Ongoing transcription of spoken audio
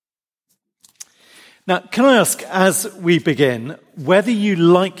Now, can I ask, as we begin, whether you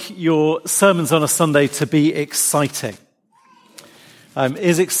like your sermons on a Sunday to be exciting?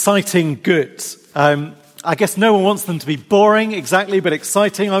 Is exciting good? I guess no one wants them to be boring exactly, but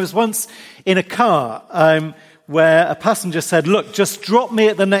exciting. I was once in a car where a passenger said, "Look, just drop me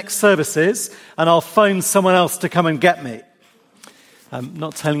at the next services and I'll phone someone else to come and get me." I'm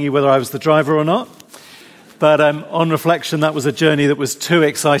not telling you whether I was the driver or not, but on reflection, that was a journey that was too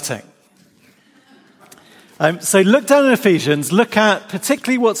exciting. So look down in Ephesians, look at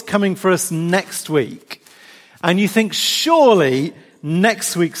particularly what's coming for us next week, and you think, surely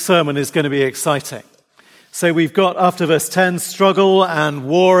next week's sermon is going to be exciting. So we've got, after verse 10, struggle and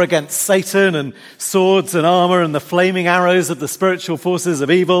war against Satan and swords and armor and the flaming arrows of the spiritual forces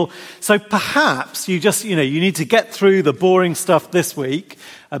of evil. So perhaps you just, you need to get through the boring stuff this week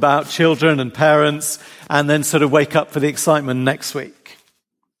about children and parents and then sort of wake up for the excitement next week.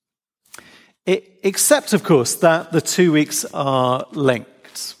 Except, of course, that the 2 weeks are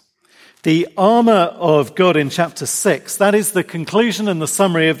linked. The armor of God in chapter 6, that is the conclusion and the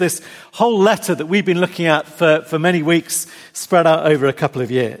summary of this whole letter that we've been looking at for many weeks, spread out over a couple of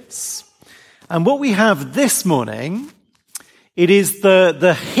years. And what we have this morning, it is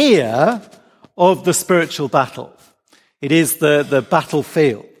the here of the spiritual battle. It is the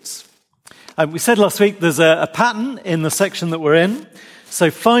battlefield. We said last week there's a pattern in the section that we're in. So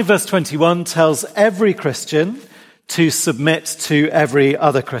 5 verse 21 tells every Christian to submit to every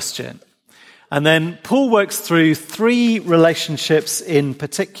other Christian. And then Paul works through 3 relationships in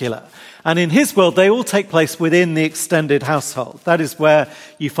particular. And in his world, they all take place within the extended household. That is where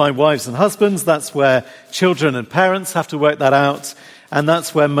you find wives and husbands. That's where children and parents have to work that out. And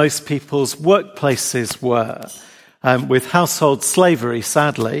that's where most people's workplaces were. With household slavery,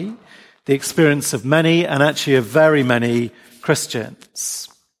 sadly, the experience of many, and actually of very many, Christians.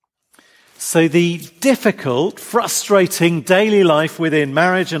 So the difficult, frustrating daily life within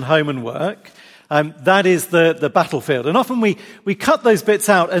marriage and home and work, that is the battlefield. And often we cut those bits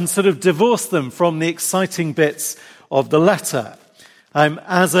out and sort of divorce them from the exciting bits of the letter.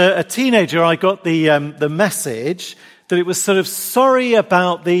 As a teenager, I got the message that it was sort of sorry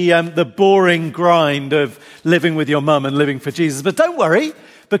about the boring grind of living with your mum and living for Jesus. But don't worry,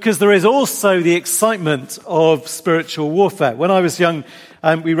 because there is also the excitement of spiritual warfare. When I was young,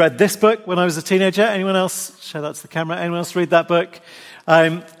 we read this book when I was a teenager. Anyone else? Show that to the camera. Anyone else read that book?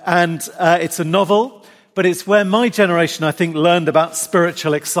 And it's a novel, but it's where my generation, I think, learned about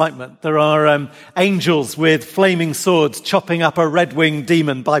spiritual excitement. There are angels with flaming swords chopping up a red-winged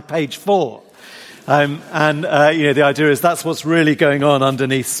demon by page 4. The idea is that's what's really going on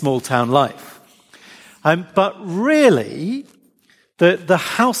underneath small-town life. But really, the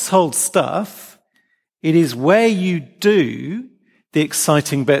household stuff, it is where you do the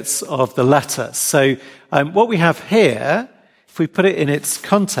exciting bits of the letter. So what we have here, if we put it in its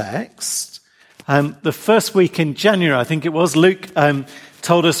context, the first week in January, I think it was, Luke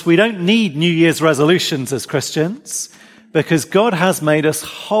told us we don't need New Year's resolutions as Christians because God has made us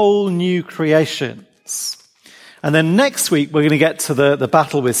whole new creations. And then next week, we're going to get to the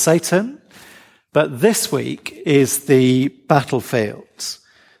battle with Satan. But this week is the battlefield.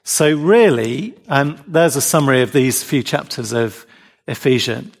 So really, there's a summary of these few chapters of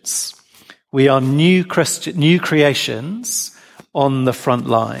Ephesians. We are new creations on the front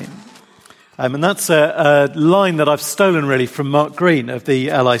line. And that's a line that I've stolen really from Mark Green of the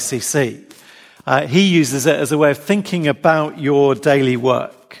LICC. He uses it as a way of thinking about your daily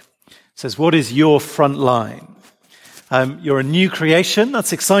work. He says, what is your front line? You're a new creation.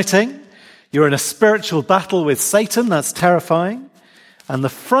 That's exciting. You're in a spiritual battle with Satan. That's terrifying. And the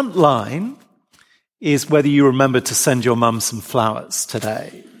front line is whether you remember to send your mum some flowers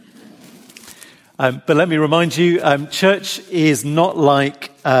today. But let me remind you, church is not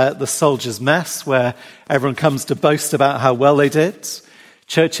like the soldier's mess where everyone comes to boast about how well they did.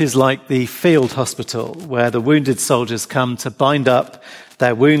 Church is like the field hospital where the wounded soldiers come to bind up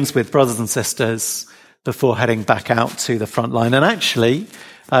their wounds with brothers and sisters before heading back out to the front line. And actually,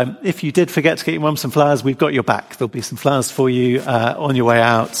 if you did forget to get your mum some flowers, we've got your back. There'll be some flowers for you on your way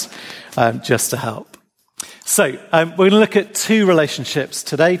out, just to help. So we're going to look at 2 relationships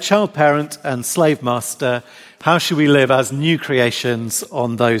today, child-parent and slave-master. How should we live as new creations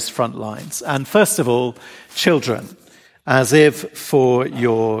on those front lines? And first of all, children, as if for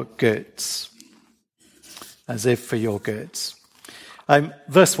your goods. As if for your goods.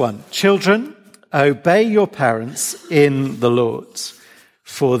 Verse 1, children, obey your parents in the Lord,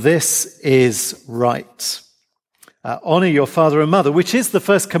 for this is right. Honor your father and mother, which is the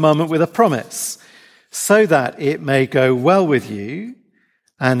first commandment with a promise, so that it may go well with you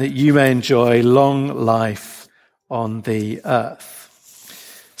and that you may enjoy long life on the earth.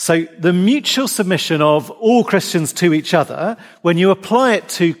 So the mutual submission of all Christians to each other, when you apply it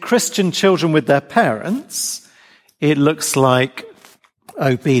to Christian children with their parents, it looks like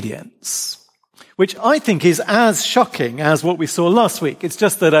obedience, which I think is as shocking as what we saw last week. It's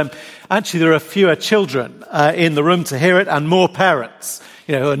just that actually there are fewer children in the room to hear it and more parents,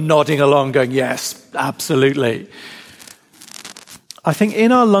 who are nodding along going, yes, absolutely. I think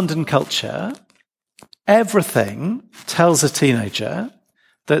in our London culture, everything tells a teenager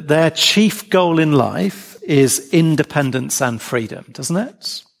that their chief goal in life is independence and freedom, doesn't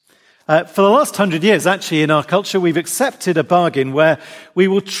it? For the last 100 years, actually, in our culture, we've accepted a bargain where we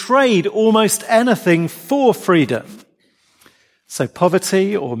will trade almost anything for freedom. So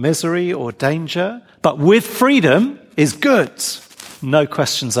poverty or misery or danger, but with freedom is good, no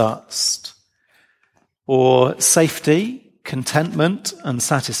questions asked. Or safety, contentment and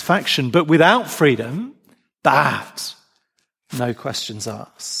satisfaction, but without freedom, bad. No questions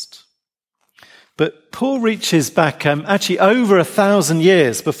asked. But Paul reaches back actually over 1,000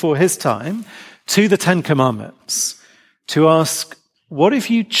 years before his time to the Ten Commandments to ask, what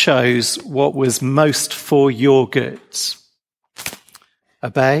if you chose what was most for your good?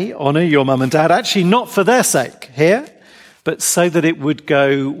 Obey, honor your mum and dad, actually not for their sake here, but so that it would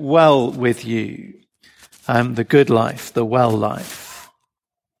go well with you. The good life, the well life.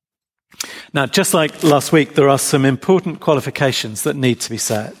 Now, just like last week, there are some important qualifications that need to be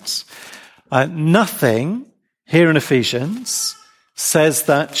set. Nothing here in Ephesians says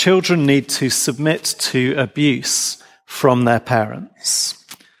that children need to submit to abuse from their parents.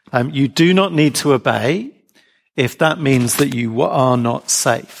 You do not need to obey if that means that you are not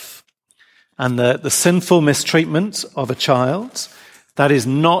safe. And the sinful mistreatment of a child, that is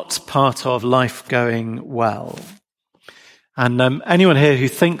not part of life going well. And anyone here who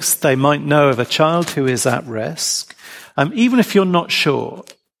thinks they might know of a child who is at risk, even if you're not sure,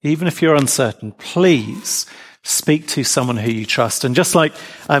 even if you're uncertain, please speak to someone who you trust. And just like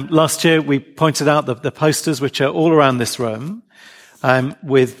last year, we pointed out the posters which are all around this room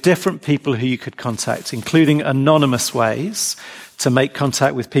with different people who you could contact, including anonymous ways to make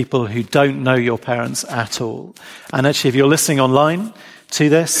contact with people who don't know your parents at all. And actually, if you're listening online to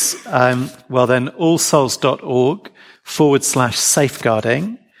this, well then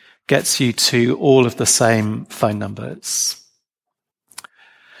allsouls.org/safeguarding gets you to all of the same phone numbers.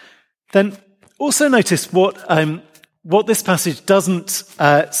 Then also notice what this passage doesn't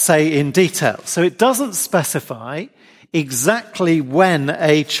say in detail. So it doesn't specify exactly when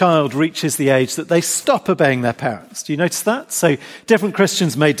a child reaches the age that they stop obeying their parents. Do you notice that? So different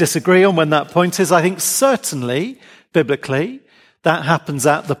Christians may disagree on when that point is. I think certainly, biblically, that happens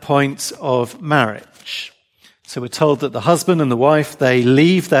at the point of marriage. So we're told that the husband and the wife, they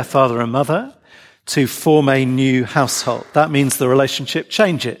leave their father and mother to form a new household. That means the relationship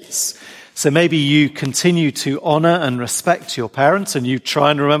changes. So maybe you continue to honor and respect your parents and you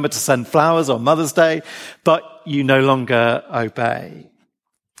try and remember to send flowers on Mother's Day, but you no longer obey.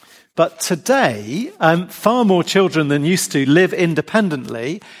 But today, far more children than used to live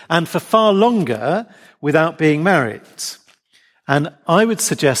independently and for far longer without being married. And I would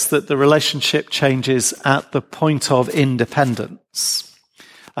suggest that the relationship changes at the point of independence.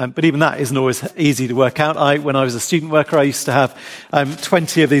 But even that isn't always easy to work out. When I was a student worker, I used to have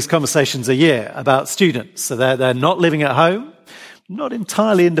 20 of these conversations a year about students. So they're not living at home, not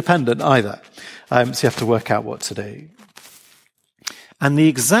entirely independent either. So you have to work out what to do. And the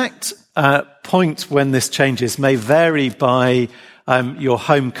exact point when this changes may vary by your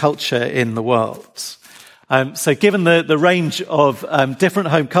home culture in the world. So given the range of different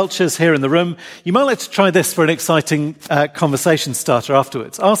home cultures here in the room, you might like to try this for an exciting conversation starter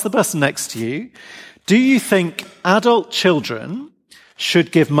afterwards. Ask the person next to you, do you think adult children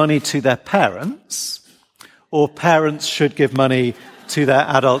should give money to their parents or parents should give money to their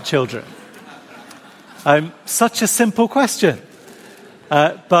adult children? Such a simple question,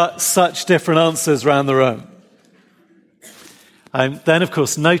 but such different answers around the room. Then, of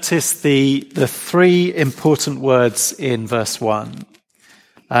course, notice the three important words in verse 1.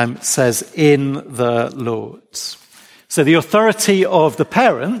 It says, in the Lord. So the authority of the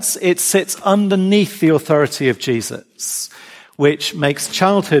parents, it sits underneath the authority of Jesus, which makes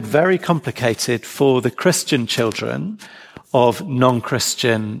childhood very complicated for the Christian children of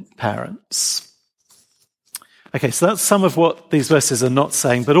non-Christian parents. Okay, so that's some of what these verses are not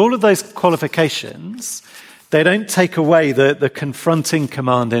saying, but all of those qualifications, they don't take away the confronting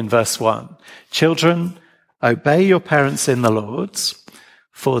command in verse 1. Children, obey your parents in the Lord,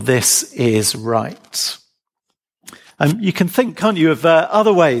 for this is right. You can think, can't you, of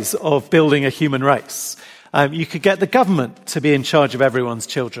other ways of building a human race. You could get the government to be in charge of everyone's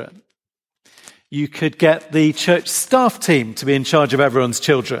children. You could get the church staff team to be in charge of everyone's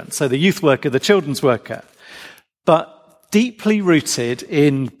children, so the youth worker, the children's worker. But deeply rooted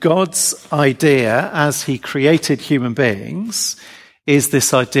in God's idea as he created human beings is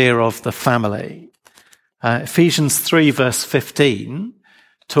this idea of the family. Ephesians 3 verse 15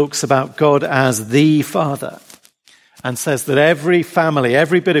 talks about God as the Father and says that every family,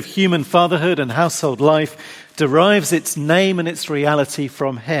 every bit of human fatherhood and household life derives its name and its reality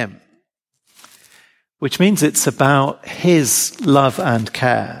from him, which means it's about his love and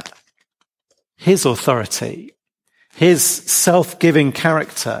care, his authority, his self-giving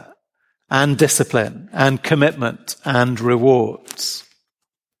character and discipline and commitment and rewards.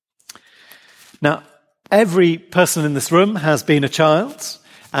 Now, every person in this room has been a child,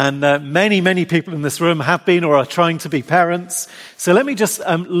 and many people in this room have been or are trying to be parents. So let me just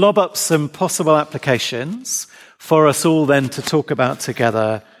lob up some possible applications for us all then to talk about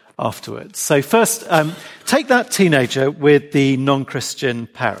together afterwards. So first, take that teenager with the non-Christian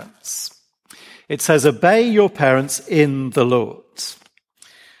parents. It says, obey your parents in the Lord.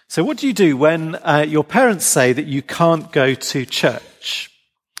 So what do you do when your parents say that you can't go to church?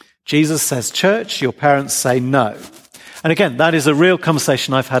 Jesus says church, your parents say no. And again, that is a real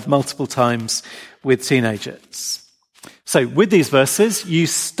conversation I've had multiple times with teenagers. So with these verses, you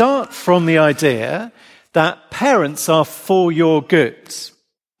start from the idea that parents are for your good.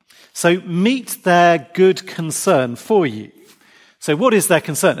 So meet their good concern for you. So what is their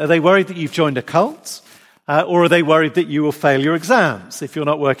concern? Are they worried that you've joined a cult? Or are they worried that you will fail your exams if you're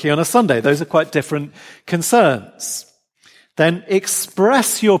not working on a Sunday? Those are quite different concerns. Then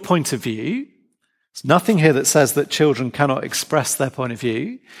express your point of view. There's nothing here that says that children cannot express their point of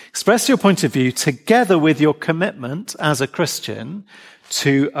view. Express your point of view together with your commitment as a Christian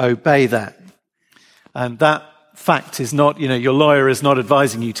to obey them. And that fact is not, your lawyer is not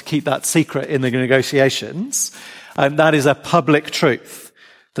advising you to keep that secret in the negotiations. That is a public truth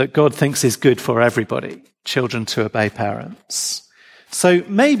that God thinks is good for everybody, children to obey parents. So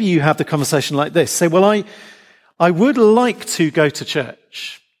maybe you have the conversation like this. Say, well, I would like to go to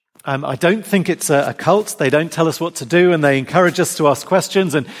church. I don't think it's a cult. They don't tell us what to do, and they encourage us to ask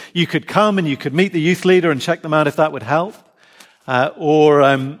questions, and you could come and you could meet the youth leader and check them out if that would help.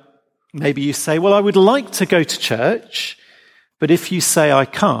 Or maybe you say, well, I would like to go to church, but if you say I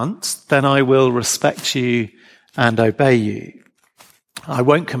can't, then I will respect you and obey you. I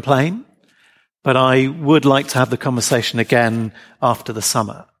won't complain, but I would like to have the conversation again after the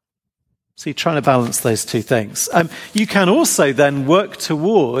summer. So you're trying to balance those two things. You can also then work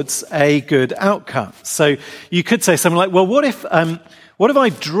towards a good outcome. So you could say something like, well, what if I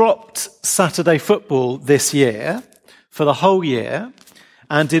dropped Saturday football this year for the whole year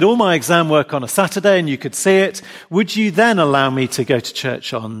and did all my exam work on a Saturday and you could see it? Would you then allow me to go to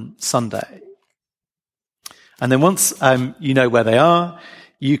church on Sunday? And then once you know where they are,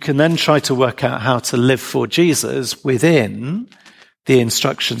 you can then try to work out how to live for Jesus within the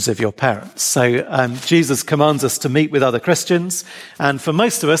instructions of your parents. So Jesus commands us to meet with other Christians, and for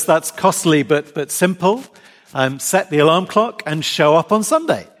most of us that's costly but simple. Set the alarm clock and show up on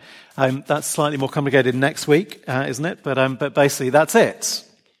Sunday. That's slightly more complicated next week, isn't it? But basically that's it.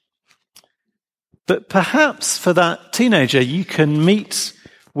 But perhaps for that teenager you can meet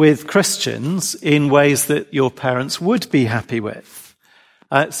with Christians in ways that your parents would be happy with.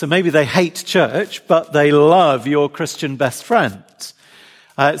 So maybe they hate church, but they love your Christian best friend.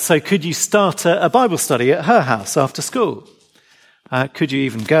 So could you start a Bible study at her house after school? Could you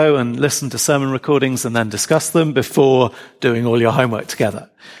even go and listen to sermon recordings and then discuss them before doing all your homework together?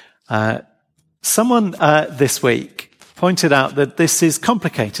 Someone this week pointed out that this is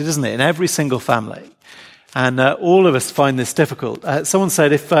complicated, isn't it, in every single family? And all of us find this difficult. Someone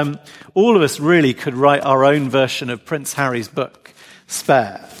said if all of us really could write our own version of Prince Harry's book,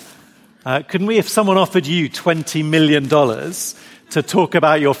 Spare, couldn't we, if someone offered you $20 million to talk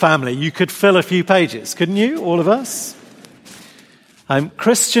about your family, you could fill a few pages, couldn't you, all of us?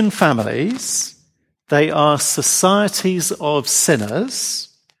 Christian families, they are societies of sinners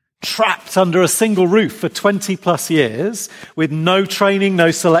trapped under a single roof for 20 plus years with no training,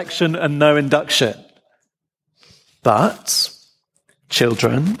 no selection, and no induction. But,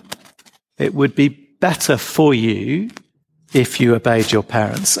 children, it would be better for you if you obeyed your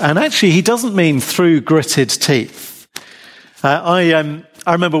parents. And actually, he doesn't mean through gritted teeth. I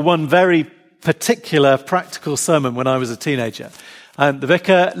remember one very particular practical sermon when I was a teenager. The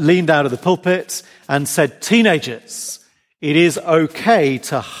vicar leaned out of the pulpit and said, teenagers, it is okay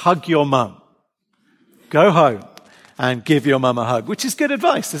to hug your mum. Go home and give your mum a hug, which is good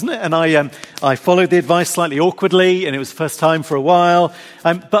advice, isn't it? And I followed the advice slightly awkwardly, and it was the first time for a while.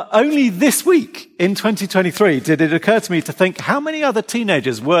 But only this week in 2023 did it occur to me to think, how many other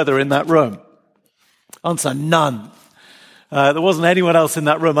teenagers were there in that room? Answer, none. There wasn't anyone else in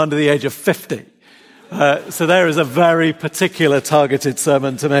that room under the age of 50. So there is a very particular targeted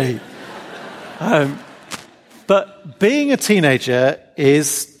sermon to me. But being a teenager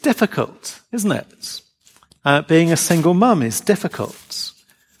is difficult, isn't it? Being a single mum is difficult.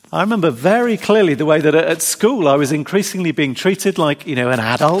 I remember very clearly the way that at school I was increasingly being treated like, an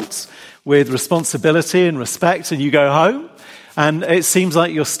adult with responsibility and respect, and you go home and it seems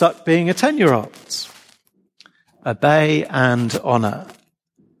like you're stuck being a 10-year-old. Obey and honour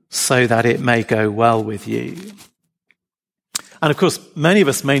so that it may go well with you. And of course, many of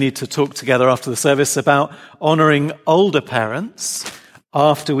us may need to talk together after the service about honouring older parents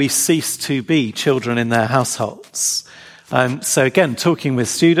after we cease to be children in their households. So again, talking with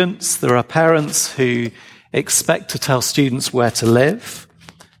students, there are parents who expect to tell students where to live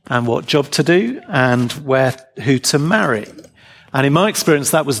and what job to do and who to marry. And in my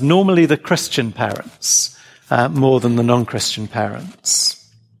experience, that was normally the Christian parents more than the non-Christian parents.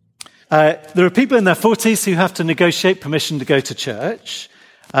 There are people in their 40s who have to negotiate permission to go to church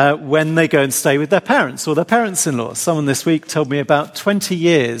when they go and stay with their parents or their parents-in-law. Someone this week told me about 20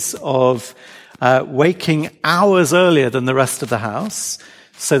 years of waking hours earlier than the rest of the house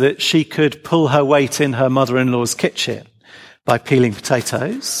so that she could pull her weight in her mother-in-law's kitchen by peeling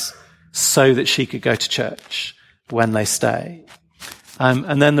potatoes so that she could go to church when they stay.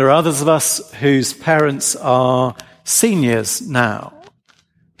 And then there are others of us whose parents are seniors now.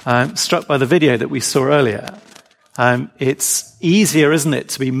 Struck by the video that we saw earlier. It's easier, isn't it,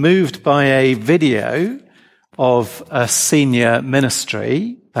 to be moved by a video of a senior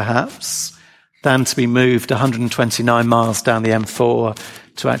ministry, perhaps, than to be moved 129 miles down the M4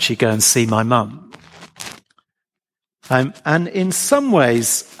 to actually go and see my mum. And in some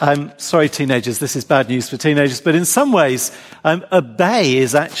ways, sorry teenagers, this is bad news for teenagers, but in some ways, obey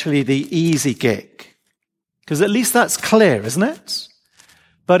is actually the easy gig. Because at least that's clear, isn't it?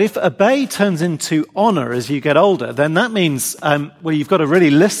 But if obey turns into honour as you get older, then that means, you've got to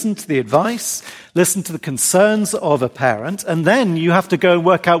really listen to the advice, listen to the concerns of a parent, and then you have to go and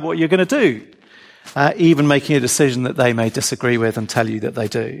work out what you're going to do, even making a decision that they may disagree with and tell you that they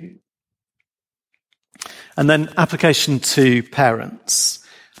do. And then application to parents.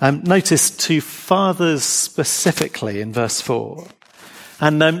 Notice to fathers specifically in verse 4.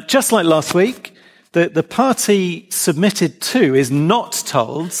 And just like last week, the party submitted to is not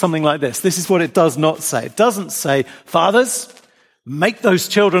told something like this. This is what it does not say. It doesn't say, fathers, make those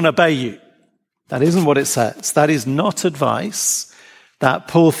children obey you. That isn't what it says. That is not advice that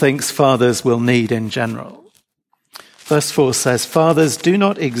Paul thinks fathers will need in general. Verse 4 says, fathers, do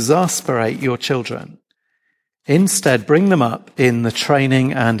not exasperate your children. Instead, bring them up in the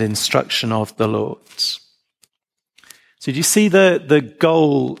training and instruction of the Lord. So do you see the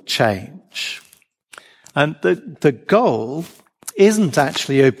goal change? And the goal isn't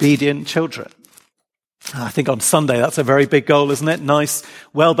actually obedient children. I think on Sunday that's a very big goal, isn't it? Nice,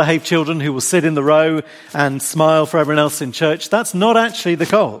 well-behaved children who will sit in the row and smile for everyone else in church. That's not actually the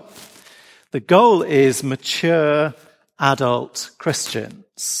goal. The goal is mature adult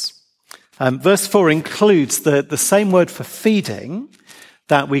Christians. Verse 4 includes the same word for feeding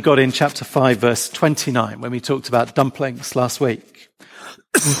that we got in chapter 5, verse 29, when we talked about dumplings last week.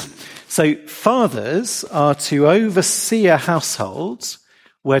 So fathers are to oversee a household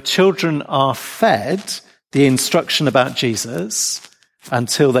where children are fed the instruction about Jesus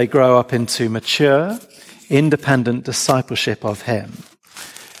until they grow up into mature, independent discipleship of him.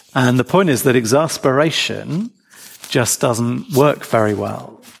 And the point is that exasperation just doesn't work very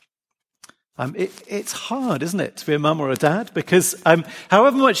well. It's hard, isn't it, to be a mum or a dad? Because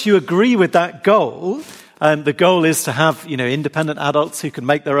however much you agree with that goal, the goal is to have, independent adults who can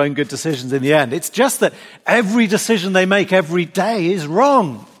make their own good decisions in the end. It's just that every decision they make every day is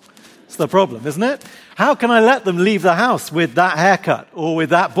wrong. It's the problem, isn't it? How can I let them leave the house with that haircut or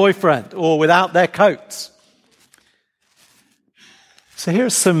with that boyfriend or without their coat? So here are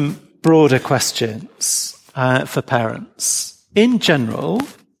some broader questions for parents. In general,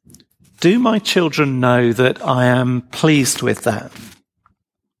 do my children know that I am pleased with them?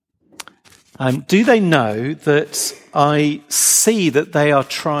 Do they know that I see that they are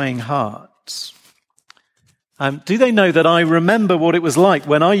trying hard? Do they know that I remember what it was like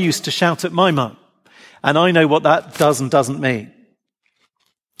when I used to shout at my mum? And I know what that does and doesn't mean.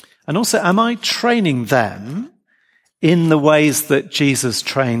 And also, am I training them in the ways that Jesus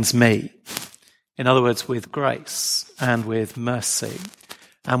trains me? In other words, with grace and with mercy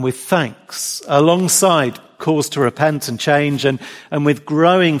and with thanks, alongside calls to repent and change, and with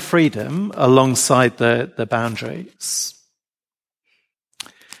growing freedom alongside the boundaries.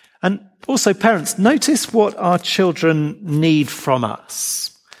 And also, parents, notice what our children need from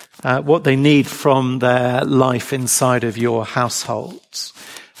us, what they need from their life inside of your household.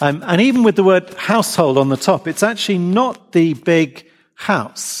 And even with the word household on the top, it's actually not the big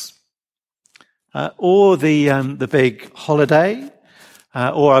house, or the big holiday,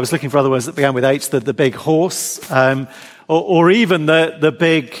 or I was looking for other words that began with H, the big horse, or even the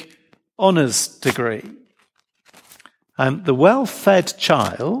big honours degree. The well-fed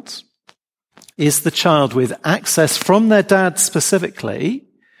child is the child with access from their dad specifically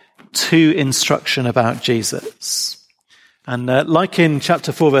to instruction about Jesus. And like in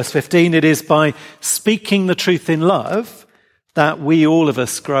chapter 4, verse 15, it is by speaking the truth in love that we, all of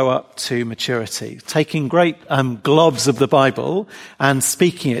us, grow up to maturity, taking great globs of the Bible and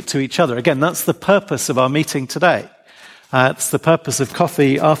speaking it to each other. Again, that's the purpose of our meeting today. It's the purpose of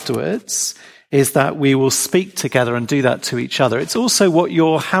coffee afterwards, is that we will speak together and do that to each other. It's also what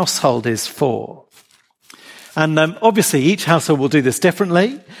your household is for. And obviously, each household will do this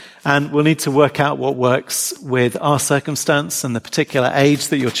differently, and we'll need to work out what works with our circumstance and the particular age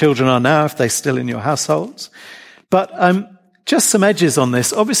that your children are now, if they're still in your household. But just some edges on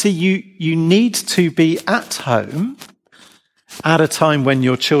this. Obviously, you need to be at home at a time when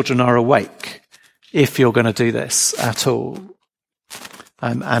your children are awake, if you're going to do this at all.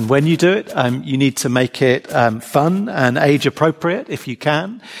 And when you do it, you need to make it fun and age appropriate if you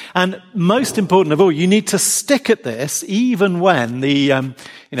can. And most important of all, you need to stick at this even when the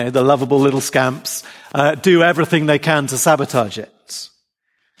lovable little scamps do everything they can to sabotage it.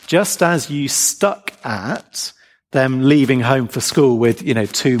 Just as you stuck at them leaving home for school with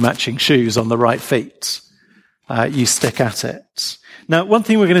 2 matching shoes on the right feet, you stick at it. Now, one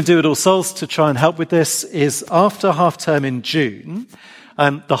thing we're going to do at All Souls to try and help with this is after half term in June,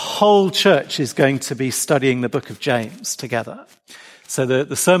 the whole church is going to be studying the book of James together. So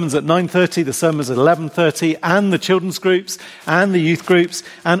the sermons at 9:30, the sermons at 11:30, and the children's groups and the youth groups.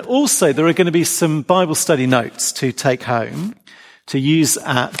 And also there are going to be some Bible study notes to take home, to use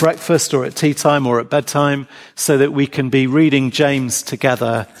at breakfast or at tea time or at bedtime, so that we can be reading James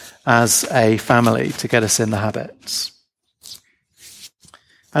together as a family to get us in the habits.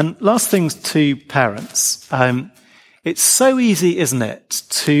 And last things to parents. It's so easy, isn't it,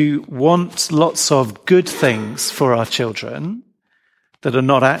 to want lots of good things for our children that are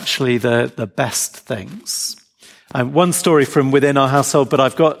not actually the best things. One story from within our household, but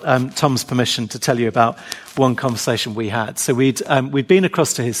I've got Tom's permission to tell you about one conversation we had. So we'd been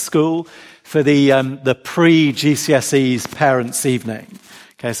across to his school for the pre-GCSEs parents' evening.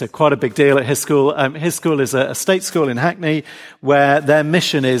 Okay, so quite a big deal at his school. His school is a state school in Hackney, where their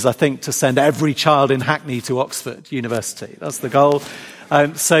mission is, I think, to send every child in Hackney to Oxford University. That's the goal.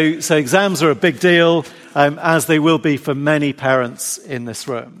 So exams are a big deal, as they will be for many parents in this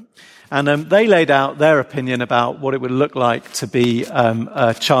room. And they laid out their opinion about what it would look like to be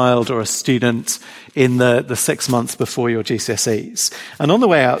a child or a student in the 6 months before your GCSEs. And on the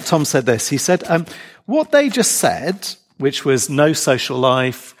way out, Tom said this. He said, what they just said, which was no social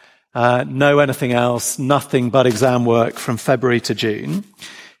life, no anything else, nothing but exam work from February to June.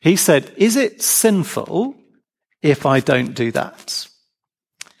 He said, is it sinful if I don't do that?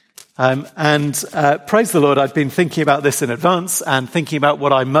 And praise the Lord, I'd been thinking about this in advance and thinking about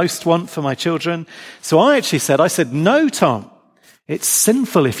what I most want for my children. So I said, no, Tom, it's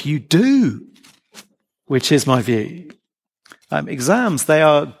sinful if you do, which is my view. Exams, they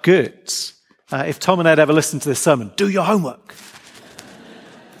are good. If Tom and Ed ever listened to this sermon, do your homework.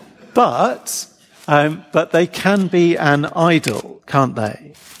 But they can be an idol, can't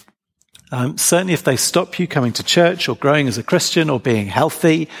they? Certainly if they stop you coming to church or growing as a Christian or being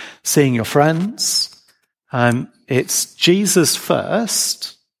healthy, seeing your friends. It's Jesus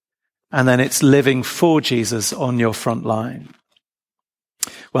first, and then it's living for Jesus on your front line.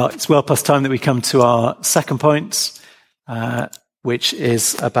 Well, it's well past time that we come to our second point, which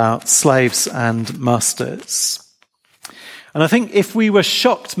is about slaves and masters. And I think if we were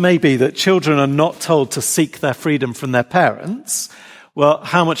shocked maybe that children are not told to seek their freedom from their parents, well,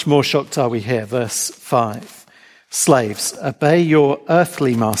 how much more shocked are we here? Verse 5. Slaves, obey your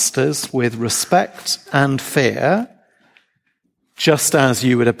earthly masters with respect and fear, just as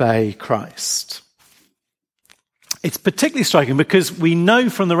you would obey Christ. It's particularly striking because we know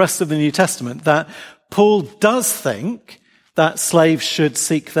from the rest of the New Testament that Paul does think that slaves should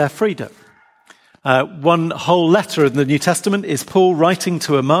seek their freedom. One whole letter in the New Testament is Paul writing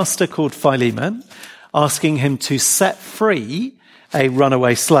to a master called Philemon, asking him to set free a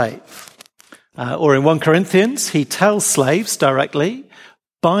runaway slave. Or in 1 Corinthians, he tells slaves directly,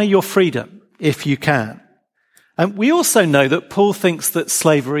 buy your freedom if you can. And we also know that Paul thinks that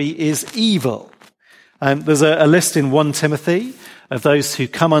slavery is evil. There's a list in 1 Timothy of those who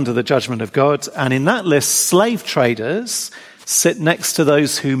come under the judgment of God. And in that list, slave traders sit next to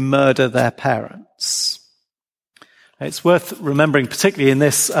those who murder their parents. It's worth remembering, particularly in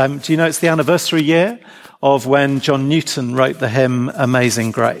this, do you know it's the anniversary year of when John Newton wrote the hymn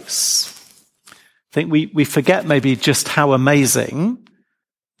Amazing Grace? I think we forget maybe just how amazing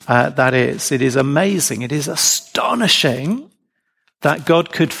that is. It is amazing. It is astonishing that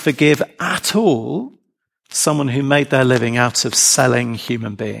God could forgive at all someone who made their living out of selling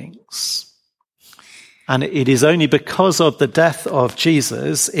human beings. And it is only because of the death of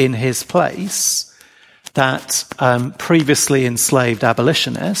Jesus in his place that previously enslaved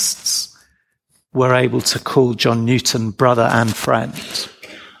abolitionists were able to call John Newton brother and friend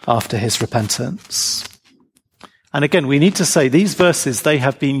after his repentance. And again, we need to say these verses, they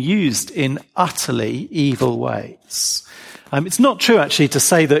have been used in utterly evil ways. It's not true, actually, to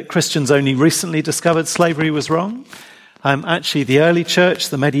say that Christians only recently discovered slavery was wrong. Actually, the early church,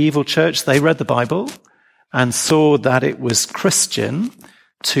 the medieval church, they read the Bible and saw that it was Christian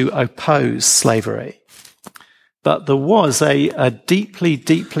to oppose slavery. But there was a deeply,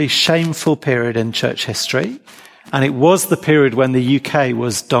 deeply shameful period in church history, and it was the period when the UK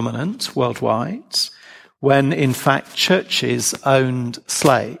was dominant worldwide, when, in fact, churches owned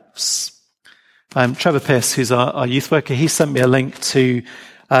slaves. Trevor Pierce, who's our youth worker, he sent me a link to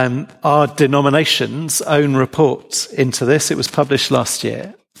our denomination's own report into this. It was published last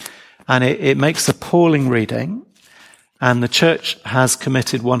year, and it makes appalling reading. And the church has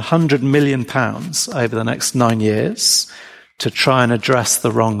committed £100 million over the next 9 years to try and address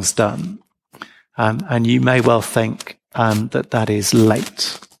the wrongs done. And you may well think that is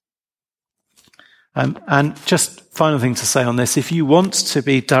late. And just final thing to say on this, if you want to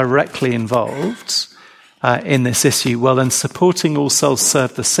be directly involved in this issue, well, then supporting All Souls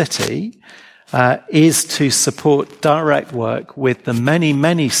Serve the City is to support direct work with the many,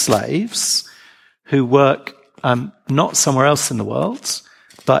 many slaves who work not somewhere else in the world,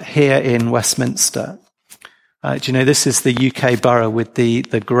 but here in Westminster. Do you know, this is the UK borough with the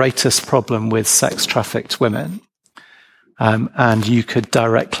greatest problem with sex-trafficked women. And you could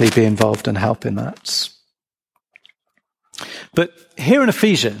directly be involved and help in that. But here in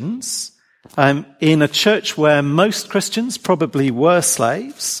Ephesians, in a church where most Christians probably were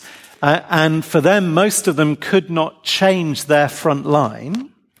slaves, and for them, most of them could not change their front line,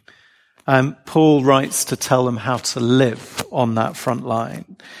 Paul writes to tell them how to live on that front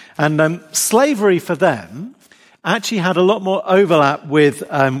line. And slavery for them actually had a lot more overlap with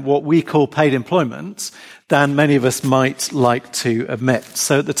what we call paid employment than many of us might like to admit.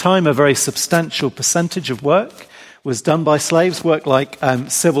 So at the time, a very substantial percentage of work was done by slaves, work like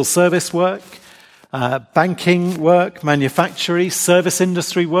civil service work, banking work, manufacturing, service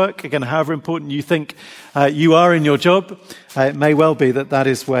industry work. Again, however important you think you are in your job, it may well be that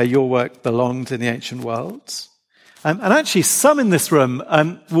is where your work belonged in the ancient world. And actually, some in this room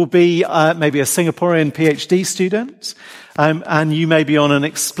will be maybe a Singaporean PhD student, and you may be on an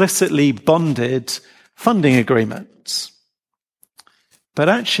explicitly bonded funding agreement. But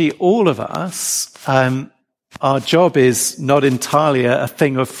actually, all of us, our job is not entirely a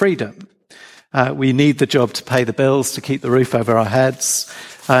thing of freedom. We need the job to pay the bills, to keep the roof over our heads,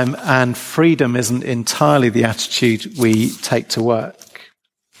 and freedom isn't entirely the attitude we take to work.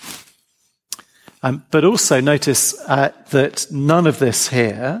 But also notice that none of this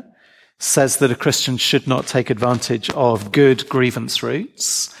here says that a Christian should not take advantage of good grievance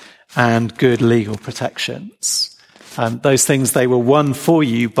routes and good legal protections. Those things, they were won for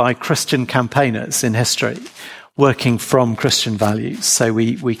you by Christian campaigners in history, working from Christian values. So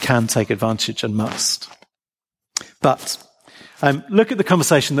we can take advantage and must. But look at the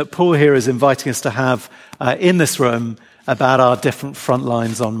conversation that Paul here is inviting us to have in this room about our different front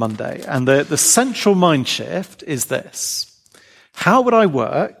lines on Monday. And the central mind shift is this. How would I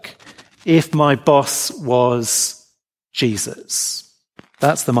work if my boss was Jesus?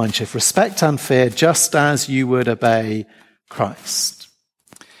 That's the mind shift. Respect and fear just as you would obey Christ.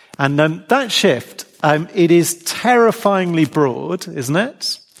 And that shift, it is terrifyingly broad, isn't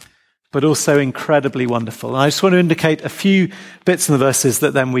it? But also incredibly wonderful. And I just want to indicate a few bits in the verses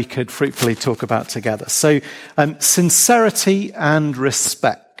that then we could fruitfully talk about together. So, sincerity and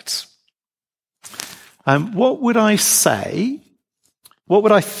respect. What would I say what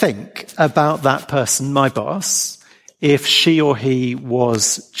would I think about that person, my boss, if she or he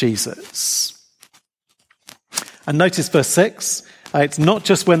was Jesus? And notice verse 6, it's not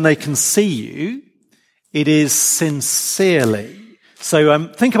just when they can see you, it is sincerely. So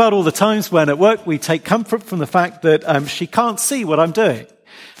think about all the times when at work we take comfort from the fact that she can't see what I'm doing.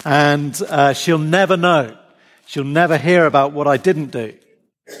 And she'll never know. She'll never hear about what I didn't do.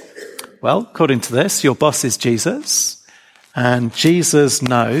 Well, according to this, your boss is Jesus. And Jesus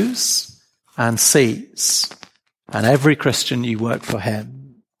knows and sees. And every Christian, you work for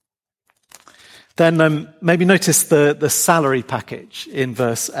him. Then maybe notice the salary package in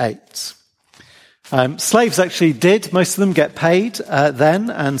verse 8. Slaves actually did, most of them get paid then,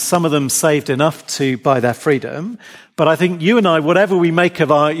 and some of them saved enough to buy their freedom. But I think you and I, whatever we make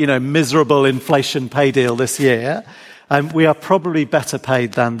of our, miserable inflation pay deal this year, we are probably better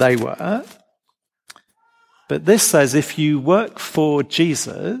paid than they were. But this says if you work for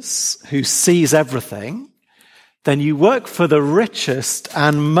Jesus, who sees everything, then you work for the richest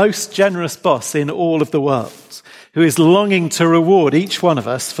and most generous boss in all of the world, who is longing to reward each one of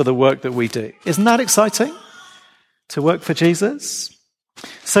us for the work that we do. Isn't that exciting? To work for Jesus?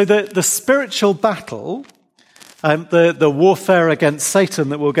 So the spiritual battle, the warfare against Satan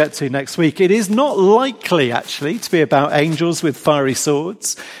that we'll get to next week, it is not likely actually to be about angels with fiery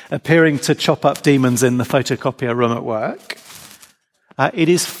swords appearing to chop up demons in the photocopier room at work. It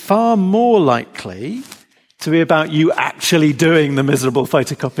is far more likely to be about you actually doing the miserable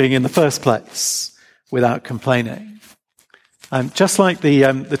photocopying in the first place without complaining. Just like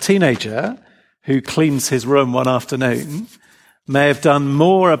the teenager who cleans his room one afternoon may have done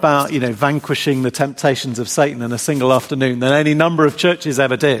more about, vanquishing the temptations of Satan in a single afternoon than any number of churches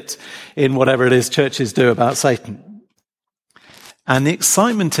ever did in whatever it is churches do about Satan. And the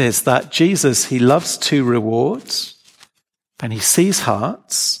excitement is that Jesus, he loves to reward, and he sees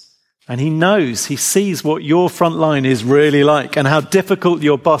hearts, and he sees what your front line is really like and how difficult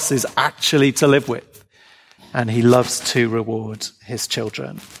your boss is actually to live with. And he loves to reward his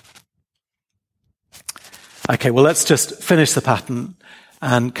children. Okay, well, let's just finish the pattern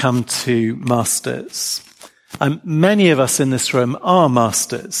and come to masters. Many of us in this room are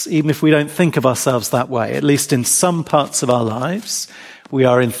masters, even if we don't think of ourselves that way. At least in some parts of our lives, we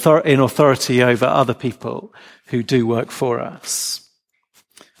are in authority over other people who do work for us.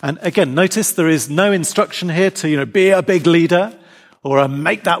 And again, notice there is no instruction here to, be a big leader or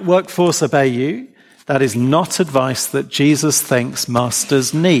make that workforce obey you. That is not advice that Jesus thinks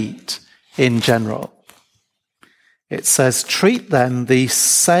masters need in general. It says, treat them the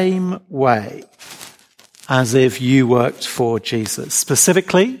same way as if you worked for Jesus.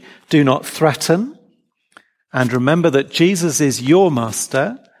 Specifically, do not threaten. And remember that Jesus is your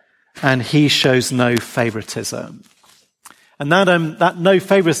master and he shows no favoritism. And that no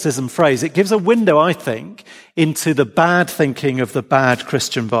favoritism phrase, it gives a window, I think, into the bad thinking of the bad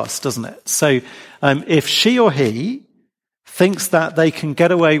Christian boss, doesn't it? So if she or he thinks that they can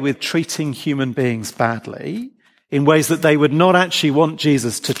get away with treating human beings badly in ways that they would not actually want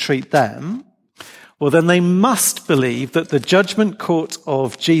Jesus to treat them, well, then they must believe that the judgment court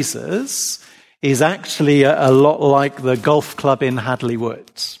of Jesus is actually a lot like the golf club in Hadley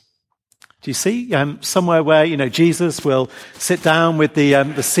Woods. Do you see? Somewhere where, Jesus will sit down with the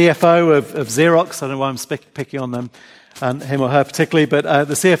CFO of Xerox. I don't know why I'm picking on them, him or her particularly, but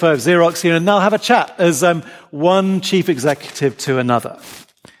the CFO of Xerox, and they'll have a chat as one chief executive to another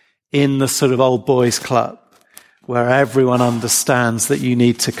in the sort of old boys club where everyone understands that you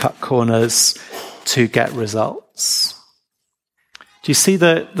need to cut corners to get results. Do you see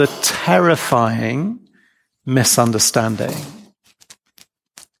the terrifying misunderstanding?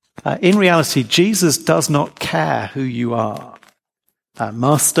 In reality, Jesus does not care who you are,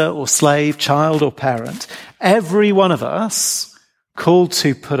 master or slave, child or parent. Every one of us called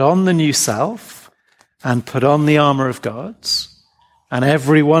to put on the new self and put on the armor of God, and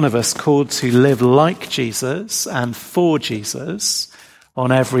every one of us called to live like Jesus and for Jesus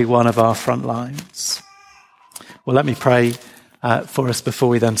on every one of our front lines. Well, let me pray for us before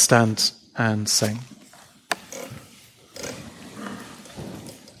we then stand and sing.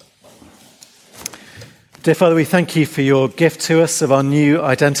 Dear Father, we thank you for your gift to us of our new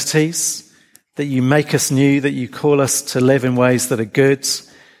identities, that you make us new, that you call us to live in ways that are good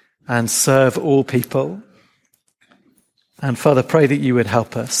and serve all people. And Father, pray that you would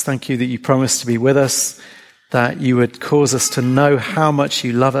help us. Thank you that you promised to be with us, that you would cause us to know how much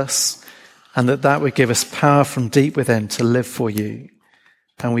you love us, and that would give us power from deep within to live for you.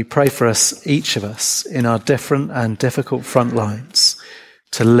 And we pray for us, each of us, in our different and difficult front lines,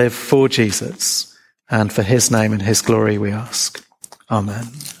 to live for Jesus. And for his name and his glory we ask. Amen.